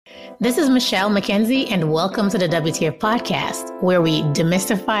This is Michelle McKenzie, and welcome to the WTF podcast, where we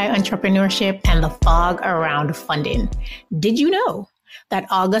demystify entrepreneurship and the fog around funding. Did you know that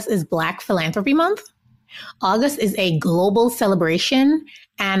August is Black Philanthropy Month? August is a global celebration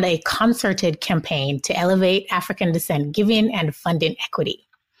and a concerted campaign to elevate African descent giving and funding equity.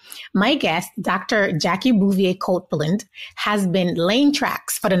 My guest, Dr. Jackie Bouvier Copeland, has been laying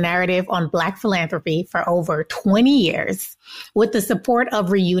tracks for the narrative on Black philanthropy for over 20 years. With the support of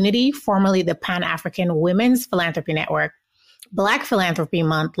Reunity, formerly the Pan-African Women's Philanthropy Network, Black Philanthropy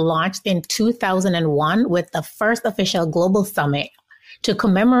Month launched in 2001 with the first official global summit to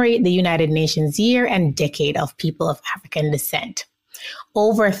commemorate the United Nations Year and Decade of People of African Descent.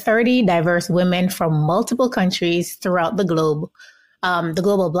 Over 30 diverse women from multiple countries throughout the globe, the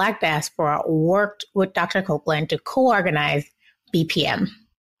global Black diaspora, worked with Dr. Copeland to co-organize BPM.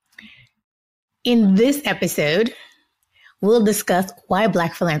 In this episode, we'll discuss why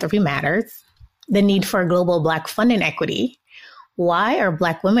Black philanthropy matters, the need for global Black funding equity, why are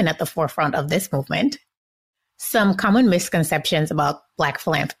Black women at the forefront of this movement, some common misconceptions about Black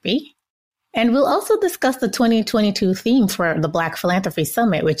philanthropy, and we'll also discuss the 2022 theme for the Black Philanthropy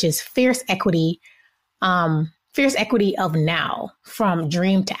Summit, which is fierce equity of now, from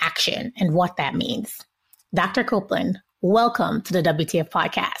dream to action, and what that means. Dr. Copeland, welcome to the WTF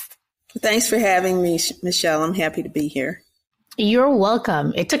podcast. Thanks for having me, Michelle. I'm happy to be here. You're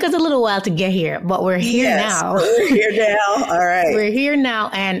welcome. It took us a little while to get here, but we're here now. We're here now. All right. We're here now,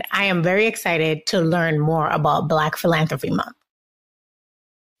 and I am very excited to learn more about Black Philanthropy Month.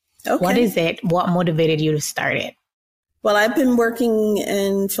 Okay. What is it? What motivated you to start it? Well, I've been working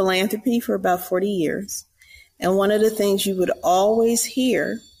in philanthropy for about 40 years. And one of the things you would always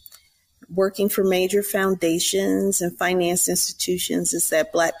hear working for major foundations and finance institutions is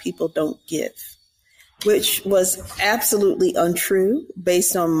that Black people don't give, which was absolutely untrue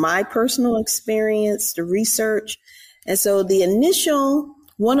based on my personal experience, the research. And so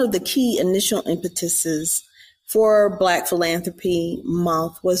one of the key initial impetuses for Black Philanthropy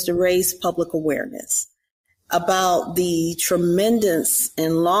Month was to raise public awareness about the tremendous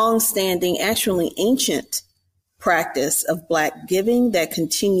and long-standing, actually ancient practice of Black giving that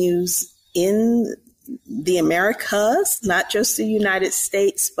continues in the Americas, not just the United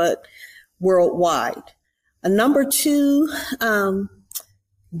States, but worldwide. Number two,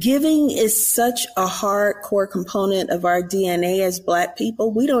 giving is such a hardcore component of our DNA as Black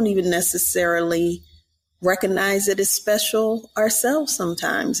people. We don't even necessarily recognize it as special ourselves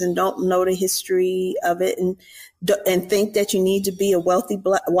sometimes, and don't know the history of it, and think that you need to be a wealthy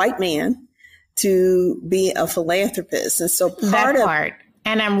white man to be a philanthropist. And so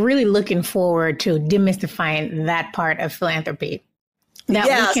and I'm really looking forward to demystifying that part of philanthropy.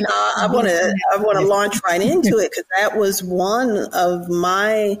 I want to launch right into it, because that was one of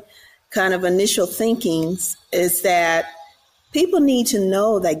my kind of initial thinkings, is that people need to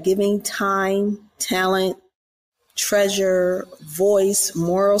know that giving time, talent, treasure, voice,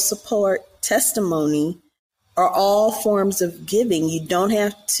 moral support, testimony are all forms of giving. You don't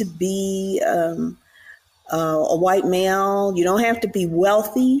have to be a white male. You don't have to be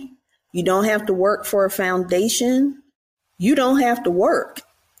wealthy. You don't have to work for a foundation. You don't have to work.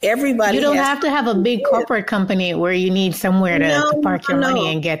 Everybody. You don't have to have a big corporate company where you need somewhere to park your money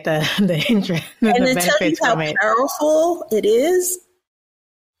and get the interest and the benefits from it. And to tell you how powerful it is,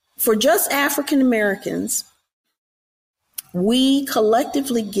 for just African Americans, we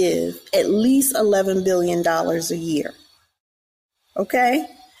collectively give at least $11 billion a year. Okay?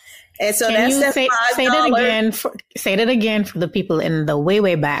 And so Can that's you say that again for the people in the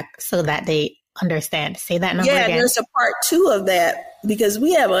way back so that they understand. Say that number again. Yeah, there's a part two of that, because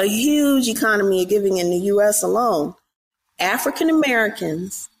we have a huge economy of giving in the U.S. alone. African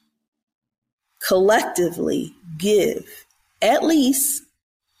Americans collectively give at least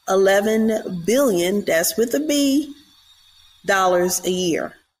 $11 billion, that's with a B, dollars a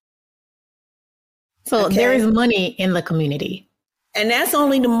year. So there is money in the community. And that's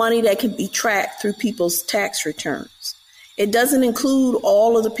only the money that can be tracked through people's tax returns. It doesn't include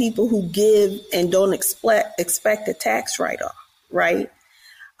all of the people who give and don't expect a tax write-off, right?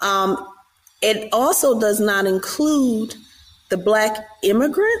 It also does not include the Black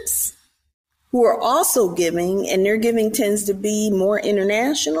immigrants who are also giving, and their giving tends to be more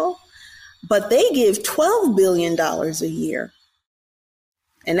international, but they give $12 billion a year.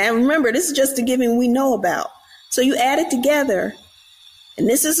 And now remember, this is just the giving we know about. So you add it together, and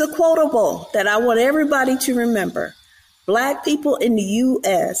this is a quotable that I want everybody to remember. Black people in the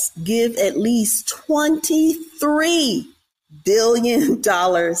U.S. give at least $23 billion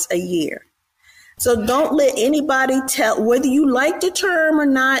a year. So don't let anybody tell, whether you like the term or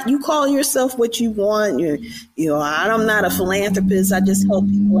not, you call yourself what you want. I'm not a philanthropist. I just help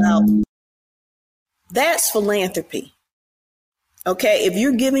people out. That's philanthropy. Okay. If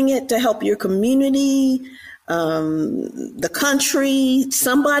you're giving it to help your community, the country,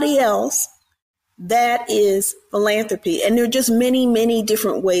 somebody else, that is philanthropy. And there are just many, many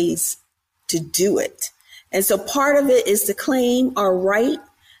different ways to do it. And so part of it is to claim our right.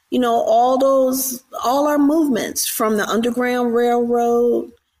 All our movements, from the Underground Railroad,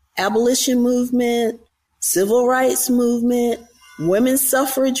 abolition movement, civil rights movement, women's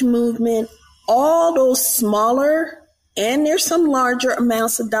suffrage movement, all those smaller, and there's some larger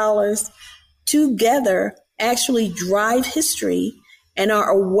amounts of dollars together actually drive history and are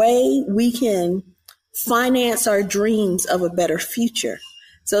a way we can finance our dreams of a better future.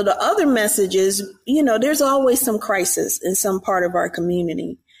 So the other message is, there's always some crisis in some part of our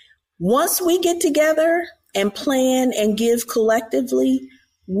community. Once we get together and plan and give collectively,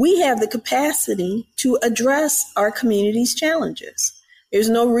 we have the capacity to address our community's challenges. There's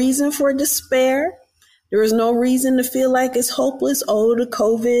no reason for despair. There is no reason to feel like it's hopeless. Oh, the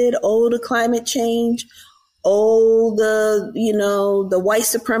COVID, oh, the climate change, oh, the white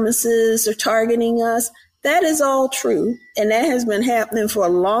supremacists are targeting us. That is all true. And that has been happening for a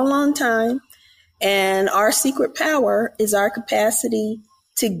long, long time. And our secret power is our capacity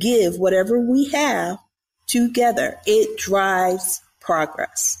to give whatever we have together. It drives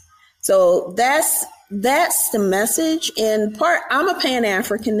progress. So that's the message. And I'm a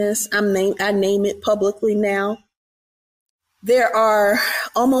Pan-Africanist. I name it publicly now. There are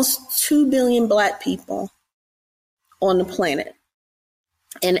almost 2 billion Black people on the planet,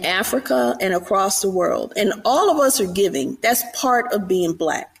 in Africa and across the world. And all of us are giving. That's part of being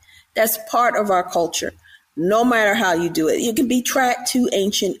Black. That's part of our culture. No matter how you do it, it can be tracked to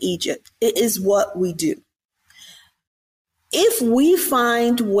ancient Egypt. It is what we do. If we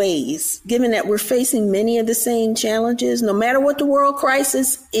find ways, given that we're facing many of the same challenges, no matter what the world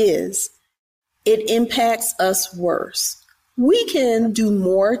crisis is, it impacts us worse. We can do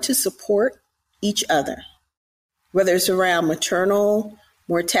more to support each other, whether it's around maternal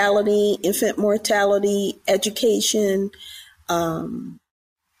mortality, infant mortality, education, the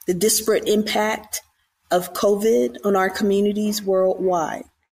disparate impact of COVID on our communities worldwide.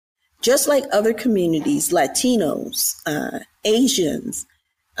 Just like other communities, Latinos, Asians,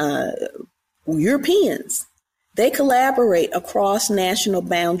 Europeans, they collaborate across national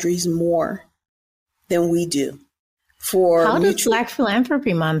boundaries more than we do. How does Black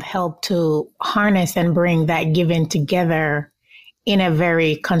Philanthropy Month help to harness and bring that giving together in a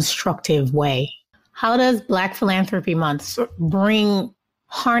very constructive way? How does Black Philanthropy Month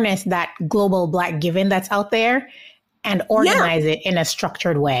harness that global Black giving that's out there and organize it in a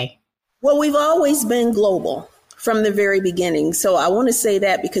structured way? Well, we've always been global from the very beginning. So I want to say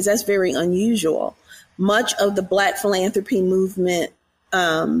that because that's very unusual. Much of the Black philanthropy movement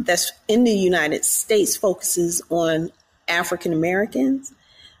that's in the United States focuses on African Americans,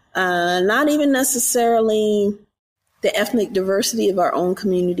 not even necessarily the ethnic diversity of our own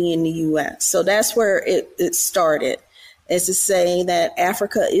community in the U.S. So that's where it started, is to say that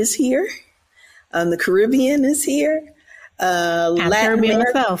Africa is here, the Caribbean is here, Latin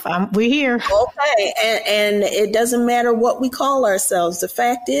America. We're here. Okay, and it doesn't matter what we call ourselves. The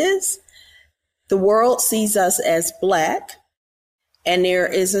fact is, the world sees us as Black, and there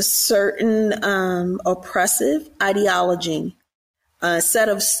is a certain oppressive ideology, a set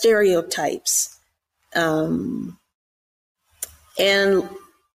of stereotypes, and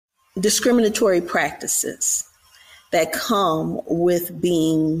discriminatory practices that come with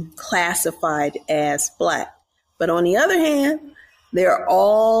being classified as Black. But on the other hand, there are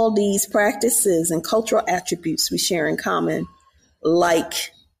all these practices and cultural attributes we share in common,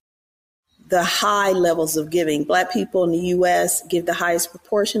 like the high levels of giving. Black people in the U.S. give the highest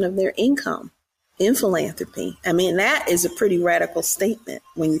proportion of their income in philanthropy. I mean, that is a pretty radical statement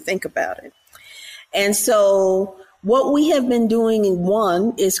when you think about it. And so what we have been doing,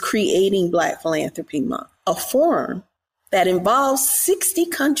 is creating Black Philanthropy Month, a forum that involves 60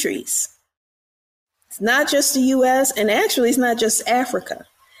 countries. It's not just the U.S., and actually it's not just Africa.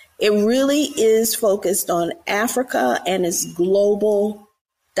 It really is focused on Africa and its global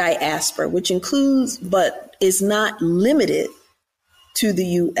diaspora, which includes, but is not limited to the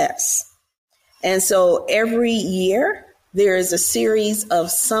U.S. And so every year there is a series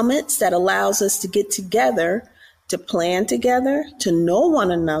of summits that allows us to get together, to plan together, to know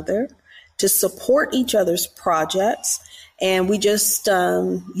one another, to support each other's projects. And we just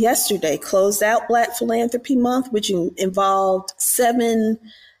yesterday closed out Black Philanthropy Month, which involved 7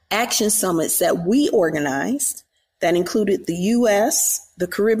 action summits that we organized that included the U.S., the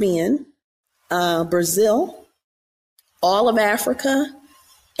Caribbean, Brazil, all of Africa,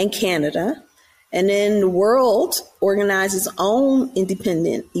 and Canada. And then the world organizes its own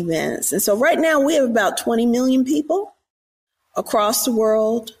independent events. And so right now we have about 20 million people across the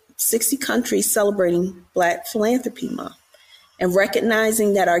world, 60 countries celebrating Black Philanthropy Month and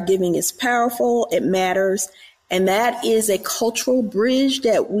recognizing that our giving is powerful, it matters, and that is a cultural bridge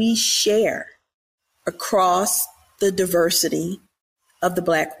that we share across the diversity of the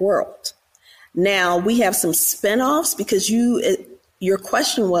Black world. Now, we have some spinoffs because your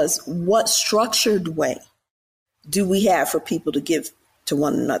question was, what structured way do we have for people to give to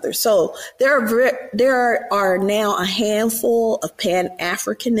one another? So there are now a handful of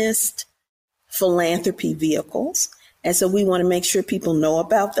Pan-Africanist philanthropy vehicles. And so we want to make sure people know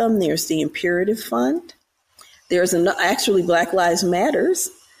about them. There's the Imperative Fund. There's actually Black Lives Matters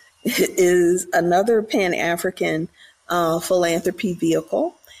is another Pan-African philanthropy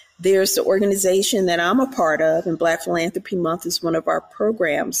vehicle. There's the organization that I'm a part of, and Black Philanthropy Month is one of our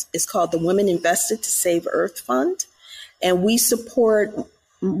programs. It's called the Women Invested to Save Earth Fund. And we support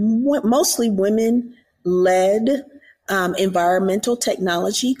mostly women-led environmental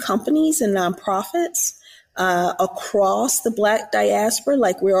technology companies and nonprofits across the Black diaspora.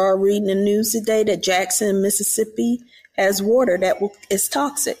 Like we're all reading the news today that Jackson, Mississippi has water that is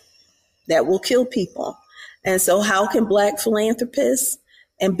toxic, that will kill people. And so how can Black philanthropists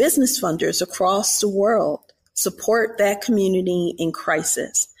and business funders across the world support that community in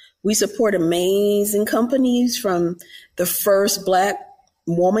crisis? We support amazing companies, from the first Black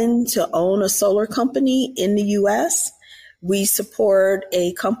woman to own a solar company in the U.S. We support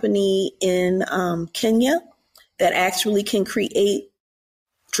a company in Kenya that actually can create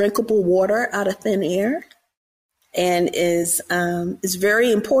drinkable water out of thin air, and is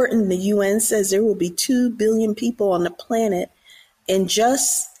very important. The UN says there will be 2 billion people on the planet in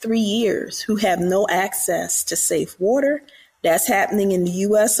just 3 years who have no access to safe water. That's happening in the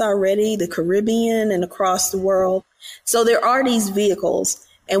U.S. already, the Caribbean, and across the world. So there are these vehicles,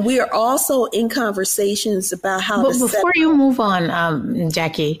 and we are also in conversations about how. But before you move on,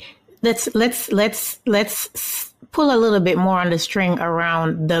 Jackie, let's pull a little bit more on the string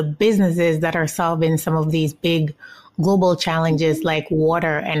around the businesses that are solving some of these big global challenges like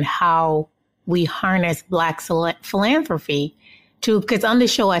water, and how we harness Black philanthropy because on the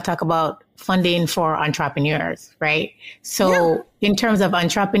show I talk about funding for entrepreneurs, right? So in terms of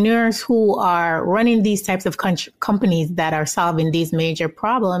entrepreneurs who are running these types of companies that are solving these major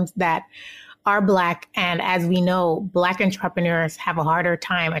problems that are Black, and as we know, Black entrepreneurs have a harder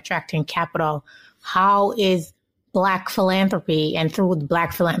time attracting capital, how is Black philanthropy, and through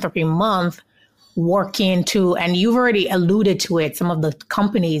Black Philanthropy Month, working to, and you've already alluded to it, some of the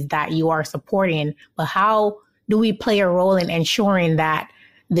companies that you are supporting, but how do we play a role in ensuring that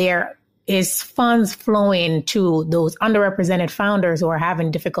there is funds flowing to those underrepresented founders who are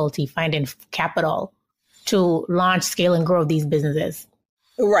having difficulty finding capital to launch, scale, and grow these businesses?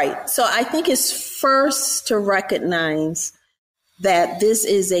 Right. So I think it's first to recognize that this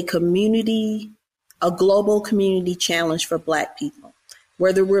is a global community challenge for Black people,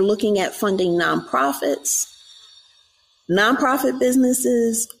 whether we're looking at funding nonprofit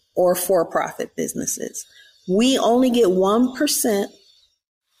businesses, or for-profit businesses. We only get 1%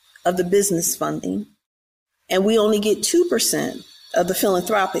 of the business funding, and we only get 2% of the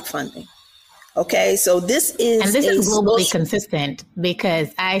philanthropic funding. Okay, so this is globally consistent, because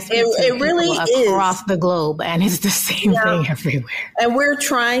I speak to people really across the globe, and it's the same thing everywhere. And we're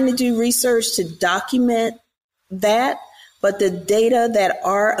trying to do research to document that, but the data that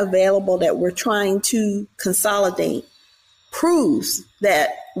are available that we're trying to consolidate proves that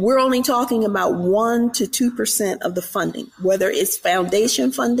we're only talking about 1% to 2% of the funding, whether it's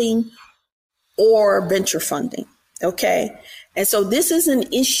foundation funding or venture funding. Okay. And so this is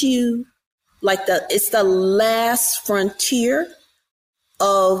an issue it's the last frontier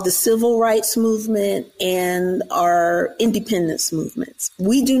of the civil rights movement and our independence movements.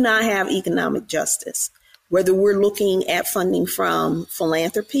 We do not have economic justice, whether we're looking at funding from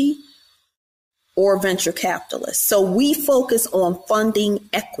philanthropy or venture capitalists. So we focus on funding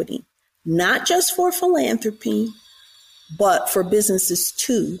equity, not just for philanthropy, but for businesses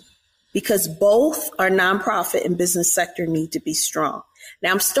too, because both our nonprofit and business sector need to be strong.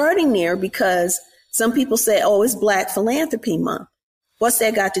 Now, I'm starting there because some people say, oh, it's Black Philanthropy Month. What's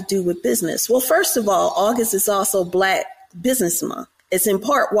that got to do with business? Well, first of all, August is also Black Business Month. It's in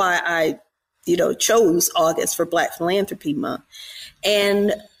part why I, chose August for Black Philanthropy Month.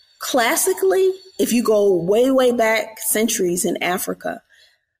 And classically, if you go way, way back centuries in Africa,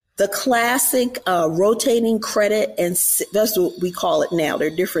 the classic rotating credit, and that's what we call it now. They're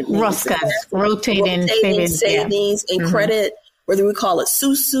different names. Roskas, rotating savings and credit, whether we call it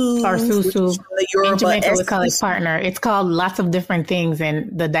susu or susu. In Jamaica, we call it partner. It's called lots of different things in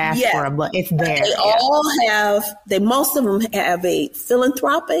the diaspora, but it's there. Most of them have a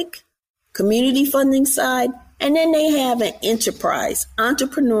philanthropic, community funding side, and then they have an enterprise,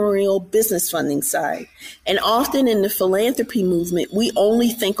 entrepreneurial business funding side. And often in the philanthropy movement, we only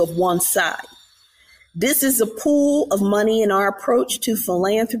think of one side. This is a pool of money, and our approach to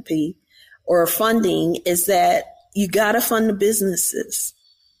philanthropy or funding is that you got to fund the businesses.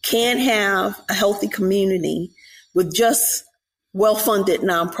 Can't have a healthy community with just well-funded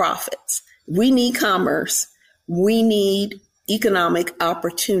nonprofits. We need commerce. We need economic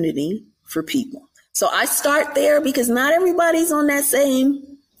opportunity for people. So I start there because not everybody's on that same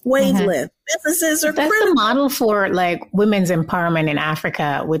wavelength. Businesses are critical. That's the model for like women's empowerment in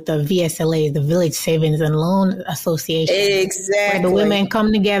Africa with the VSLA, the Village Savings and Loan Association. Exactly. Where the women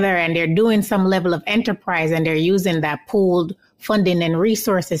come together and they're doing some level of enterprise and they're using that pooled funding and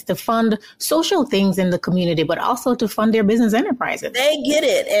resources to fund social things in the community, but also to fund their business enterprises. They get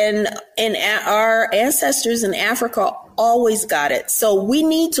it. And our ancestors in Africa always got it. So we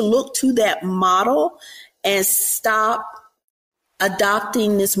need to look to that model and stop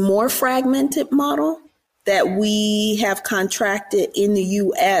adopting this more fragmented model that we have contracted in the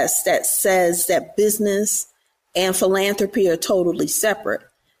U.S. that says that business and philanthropy are totally separate.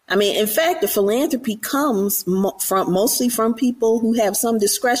 I mean, in fact, the philanthropy comes mostly from people who have some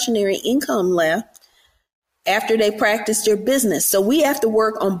discretionary income left after they practice their business. So we have to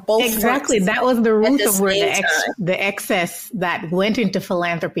work on both. Exactly. That was the root of where the excess that went into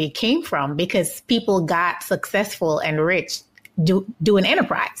philanthropy came from, because people got successful and rich doing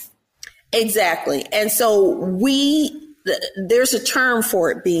enterprise. Exactly. And so there's a term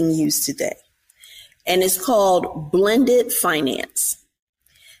for it being used today, and it's called blended finance.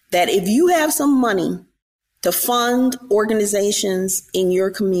 That if you have some money to fund organizations in your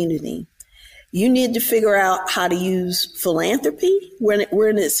community, you need to figure out how to use philanthropy when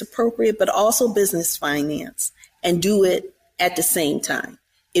it's appropriate, but also business finance, and do it at the same time.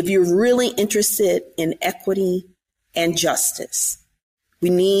 If you're really interested in equity and justice, we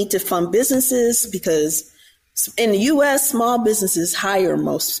need to fund businesses because in the U.S., small businesses hire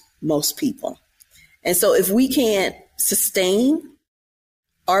most people. And so if we can't sustain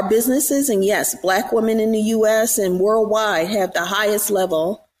our businesses, and yes, Black women in the U.S. and worldwide have the highest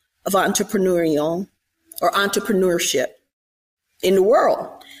level of entrepreneurship in the world,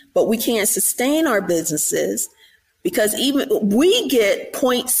 but we can't sustain our businesses because even we get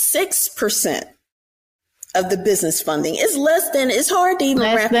 0.6% of the business funding. It's hard to even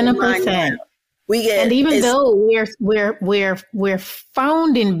wrap your mind around. And even though we're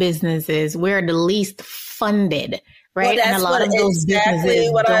founding businesses, we're the least funded. Right. Well, and a lot of those businesses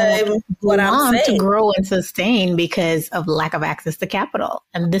don't want to grow and sustain because of lack of access to capital.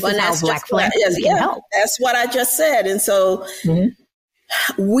 And this is how Black philanthropy can help. That's what I just said. And so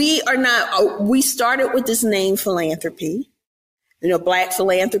we started with this name philanthropy, Black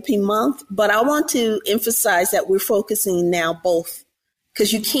Philanthropy Month. But I want to emphasize that we're focusing now both,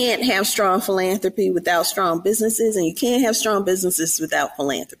 because you can't have strong philanthropy without strong businesses, and you can't have strong businesses without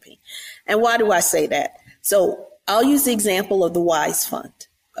philanthropy. And why do I say that? So I'll use the example of the WISE Fund,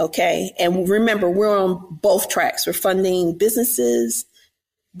 okay? And remember, we're on both tracks. We're funding businesses,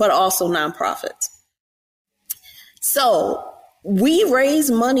 but also nonprofits. So we raise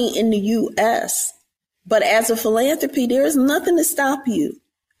money in the U.S., but as a philanthropy, there is nothing to stop you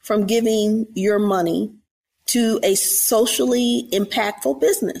from giving your money to a socially impactful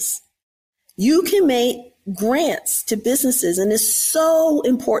business. You can make grants to businesses, and it's so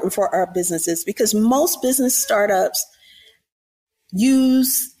important for our businesses because most business startups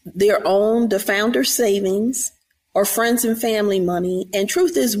use the founder savings or friends and family money. And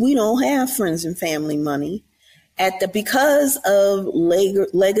truth is, we don't have friends and family money because of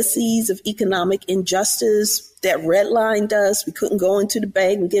legacies of economic injustice that redlined us. We couldn't go into the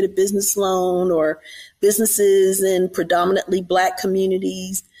bank and get a business loan, or businesses in predominantly Black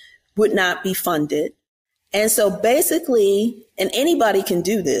communities would not be funded. And so basically, and anybody can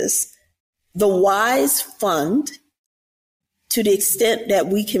do this, the WISE Fund, to the extent that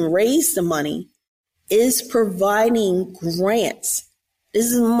we can raise the money, is providing grants.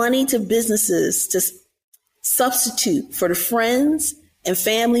 This is money to businesses to substitute for the friends and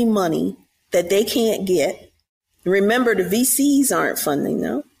family money that they can't get. Remember, the VCs aren't funding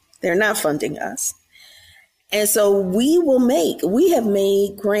them. They're not funding us. And so we have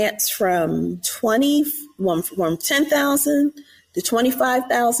made grants from $10,000 to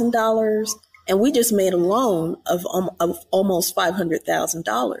 $25,000. And we just made a loan of almost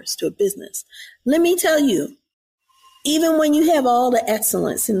 $500,000 to a business. Let me tell you, even when you have all the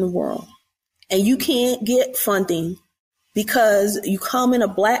excellence in the world and you can't get funding because you come in a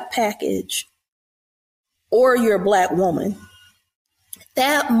Black package or you're a Black woman,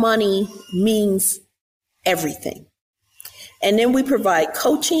 that money means everything. And then we provide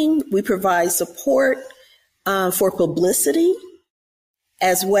coaching, we provide support for publicity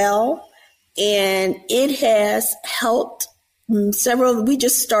as well. And it has helped we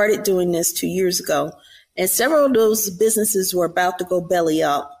just started doing this 2 years ago. And several of those businesses were about to go belly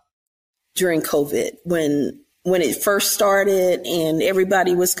up during COVID when it first started and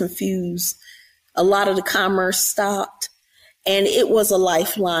everybody was confused. A lot of the commerce stopped and it was a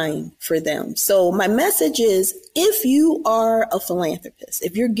lifeline for them. So my message is, if you are a philanthropist,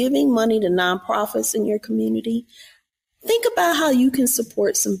 if you're giving money to nonprofits in your community, think about how you can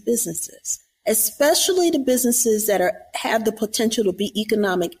support some businesses, especially the businesses that have the potential to be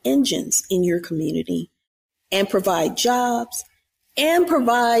economic engines in your community and provide jobs and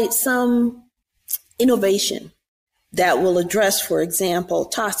provide some innovation that will address, for example,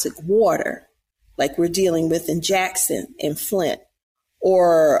 toxic water, like we're dealing with in Jackson and Flint,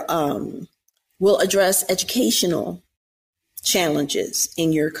 or will address educational challenges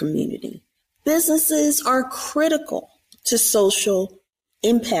in your community. Businesses are critical to social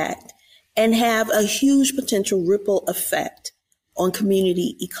impact and have a huge potential ripple effect on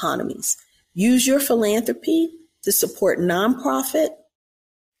community economies. Use your philanthropy to support nonprofit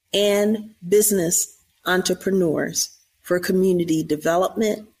and business entrepreneurs for community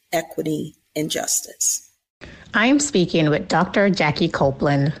development, equity, and justice. I'm speaking with Dr. Jackie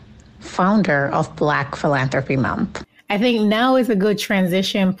Copeland, founder of Black Philanthropy Month. I think now is a good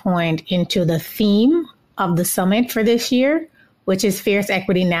transition point into the theme of the summit for this year, which is Fierce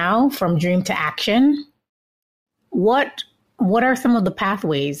Equity Now, from Dream to Action. What are some of the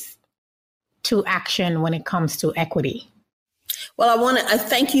pathways to action when it comes to equity? Well, I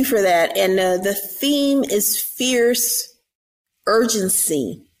thank you for that. And the theme is Fierce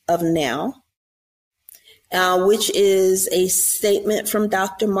Urgency of Now, which is a statement from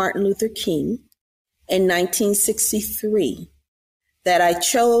Dr. Martin Luther King in 1963 that I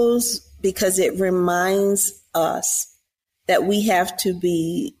chose because it reminds us that we have to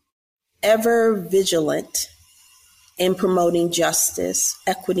be ever vigilant in promoting justice,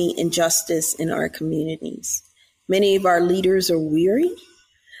 equity, and justice in our communities. Many of our leaders are weary,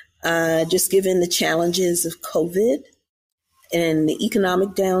 just given the challenges of COVID and the economic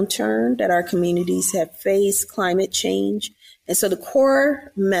downturn that our communities have faced, climate change. And so the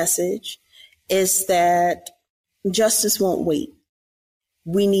core message is that justice won't wait.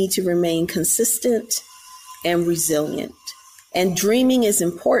 We need to remain consistent and resilient. And dreaming is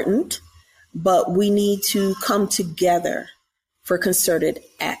important, but we need to come together for concerted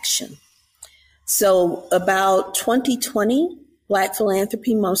action. So about 2020, Black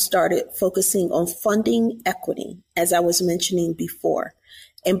Philanthropy Month started focusing on funding equity, as I was mentioning before,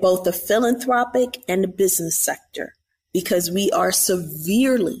 in both the philanthropic and the business sector, because we are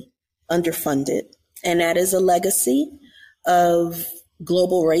severely underfunded. And that is a legacy of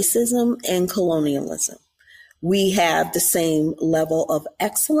global racism and colonialism. We have the same level of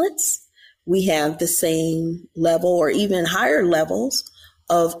excellence. We have the same level or even higher levels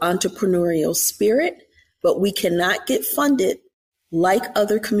of entrepreneurial spirit, but we cannot get funded like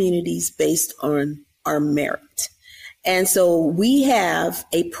other communities based on our merit. And so we have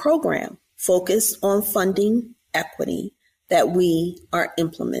a program focused on funding equity that we are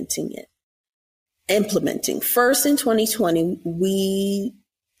implementing. First, in 2020, we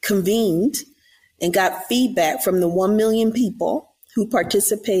convened and got feedback from the 1 million people who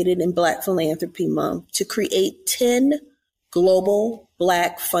participated in Black Philanthropy Month to create 10 global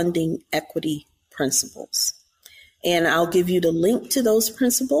Black funding equity principles. And I'll give you the link to those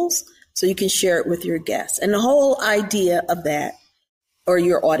principles so you can share it with your guests. And the whole idea of that, or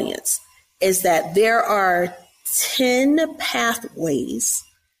your audience, is that there are 10 pathways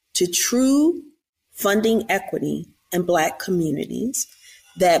to true funding equity in Black communities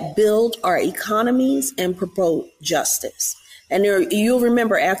that build our economies and promote justice. And you'll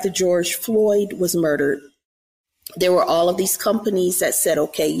remember after George Floyd was murdered, there were all of these companies that said,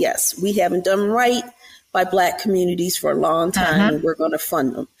 okay, yes, we haven't done right by Black communities for a long time, and we're going to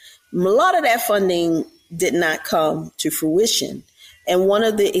fund them. A lot of that funding did not come to fruition. And one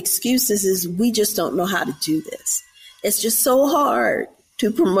of the excuses is we just don't know how to do this. It's just so hard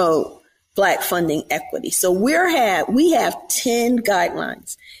to promote Black funding equity. So we have 10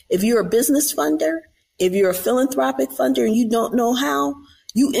 guidelines. If you're a business funder, If you're a philanthropic funder and you don't know how,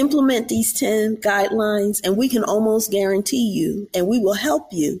 you implement these 10 guidelines and we can almost guarantee you, and we will help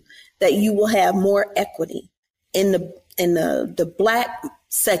you, that you will have more equity in the Black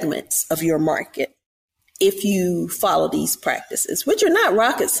segments of your market if you follow these practices, which are not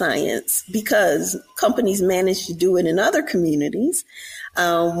rocket science because companies manage to do it in other communities.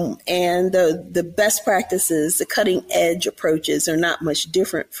 And the best practices, the cutting edge approaches are not much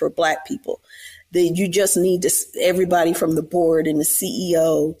different for Black people. You just need everybody from the board and the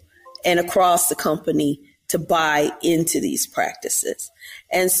CEO and across the company to buy into these practices.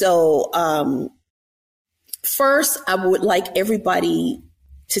 And so first, I would like everybody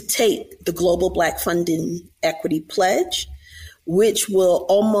to take the Global Black Funding Equity Pledge, which will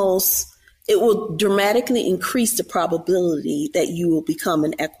dramatically increase the probability that you will become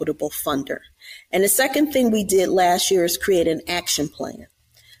an equitable funder. And the second thing we did last year is create an action plan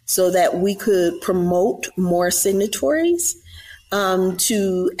so that we could promote more signatories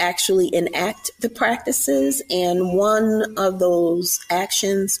to actually enact the practices. And one of those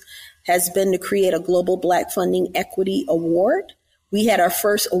actions has been to create a Global Black Funding Equity Award. We had our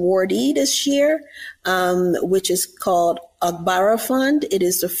first awardee this year, which is called Agbara Fund. It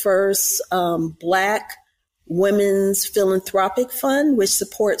is the first Black women's philanthropic fund, which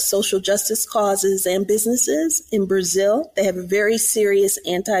supports social justice causes and businesses in Brazil. They have a very serious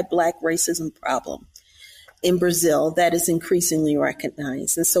anti-Black racism problem in Brazil that is increasingly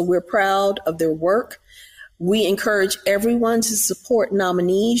recognized. And so we're proud of their work. We encourage everyone to support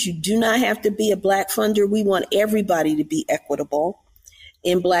nominees. You do not have to be a Black funder. We want everybody to be equitable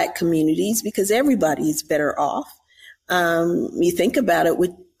in Black communities because everybody is better off. You think about it,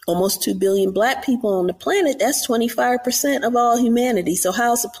 with almost 2 billion Black people on the planet, that's 25% of all humanity. So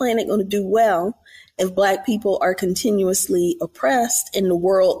how's the planet going to do well if Black people are continuously oppressed and the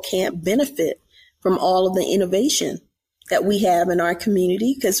world can't benefit from all of the innovation that we have in our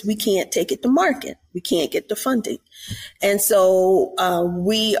community because we can't take it to market. We can't get the funding. And so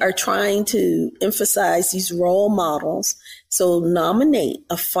we are trying to emphasize these role models. So nominate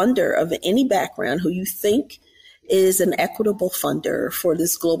a funder of any background who you think is an equitable funder for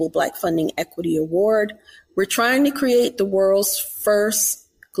this Global Black Funding Equity Award. We're trying to create the world's first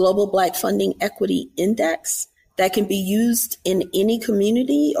Global Black Funding Equity Index that can be used in any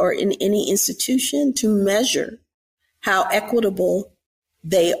community or in any institution to measure how equitable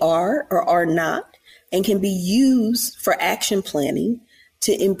they are or are not, and can be used for action planning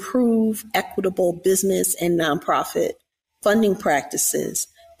to improve equitable business and nonprofit funding practices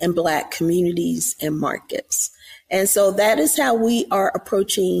in Black communities and markets. And so that is how we are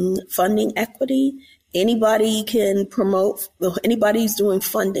approaching funding equity. Anybody can promote, anybody who's doing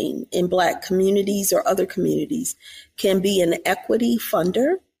funding in Black communities or other communities can be an equity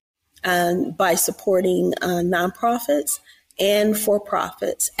funder by supporting nonprofits and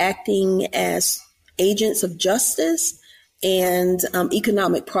for-profits, acting as agents of justice and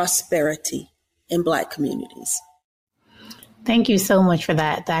economic prosperity in Black communities. Thank you so much for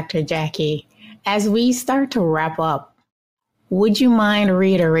that, Dr. Jackie. As we start to wrap up, would you mind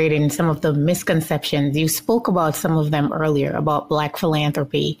reiterating some of the misconceptions? You spoke about some of them earlier about Black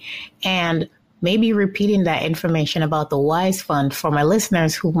philanthropy, and maybe repeating that information about the WISE Fund for my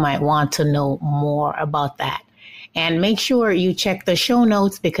listeners who might want to know more about that. And make sure you check the show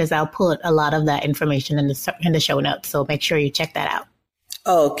notes because I'll put a lot of that information in the show notes. So make sure you check that out.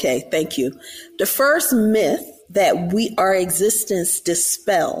 Okay, thank you. The first myth that our existence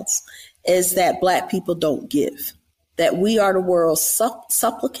dispels is that Black people don't give, that we are the world's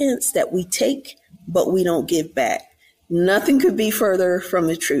supplicants, that we take, but we don't give back. Nothing could be further from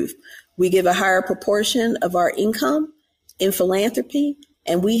the truth. We give a higher proportion of our income in philanthropy,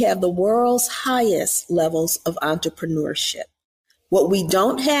 and we have the world's highest levels of entrepreneurship. What we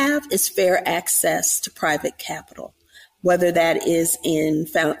don't have is fair access to private capital, whether that is in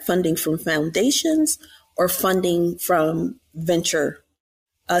funding from foundations or funding from venture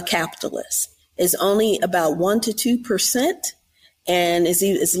capitalists. It's only about 1% to 2%, and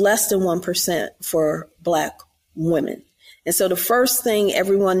it's less than 1% for Black women. And so the first thing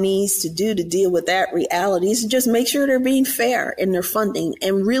everyone needs to do to deal with that reality is to just make sure they're being fair in their funding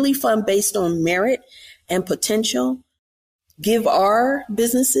and really fund based on merit and potential. Give our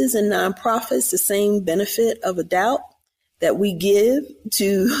businesses and nonprofits the same benefit of a doubt that we give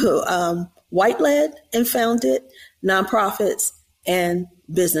to white-led and founded nonprofits and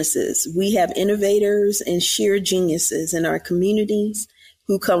businesses. We have innovators and sheer geniuses in our communities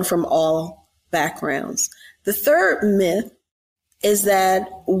who come from all backgrounds. The third myth is that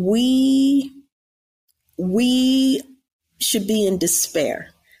we should be in despair.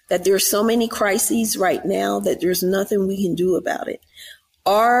 that there are so many crises right now that there's nothing we can do about it.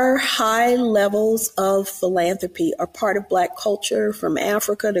 Our high levels of philanthropy are part of Black culture, from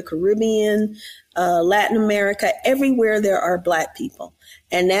Africa to Caribbean, Latin America, everywhere there are Black people.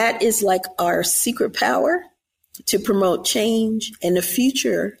 And that is like our secret power to promote change and the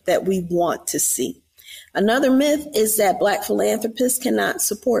future that we want to see. Another myth is that Black philanthropists cannot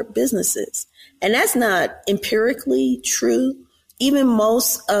support businesses. And that's not empirically true. Even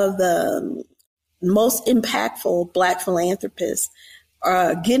most of the most impactful Black philanthropists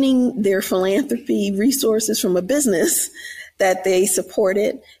are getting their philanthropy resources from a business that they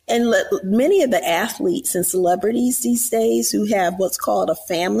supported. And many of the athletes and celebrities these days who have what's called a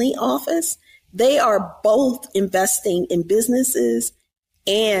family office, they are both investing in businesses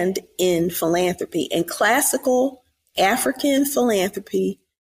and in philanthropy. And classical African philanthropy,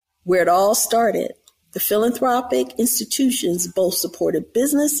 where it all started, the philanthropic institutions both supported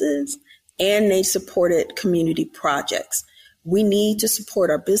businesses and they supported community projects. We need to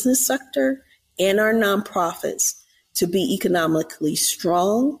support our business sector and our nonprofits to be economically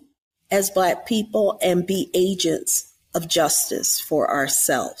strong as Black people and be agents of justice for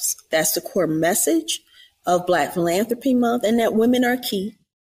ourselves. That's the core message of Black Philanthropy Month, and that women are key.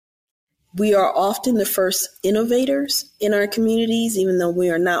 We are often the first innovators in our communities, even though we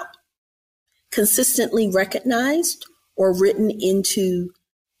are not consistently recognized or written into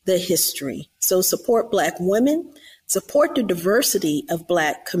the history. So support Black women, support the diversity of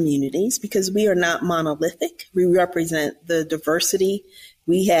Black communities, because we are not monolithic. We represent the diversity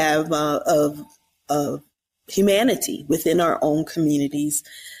we have of humanity within our own communities.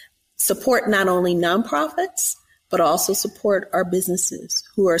 Support not only nonprofits, but also support our businesses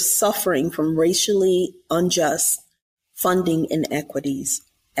who are suffering from racially unjust funding inequities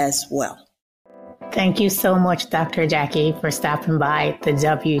as well. Thank you so much, Dr. Jackie, for stopping by the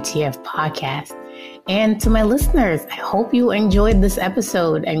WTF podcast. And to my listeners, I hope you enjoyed this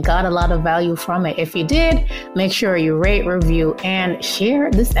episode and got a lot of value from it. If you did, make sure you rate, review, and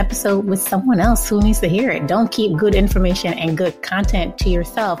share this episode with someone else who needs to hear it. Don't keep good information and good content to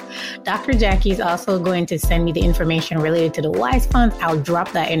yourself. Dr. Jackie is also going to send me the information related to the WISE Fund. I'll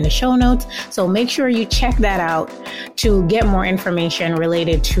drop that in the show notes. So make sure you check that out to get more information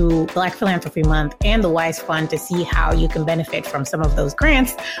related to Black Philanthropy Month and the WISE Fund to see how you can benefit from some of those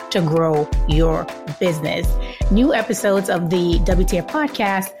grants to grow your business. New episodes of the WTF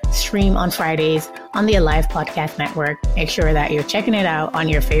podcast stream on Fridays on the Alive Podcast Network. Make sure that you're checking it out on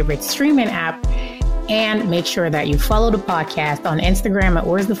your favorite streaming app, and make sure that you follow the podcast on Instagram at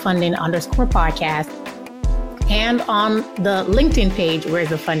Where's the Funding _podcast, and on the LinkedIn page, Where's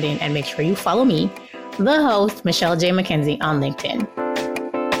the Funding, and make sure you follow me, the host, Michelle J. McKenzie, on LinkedIn.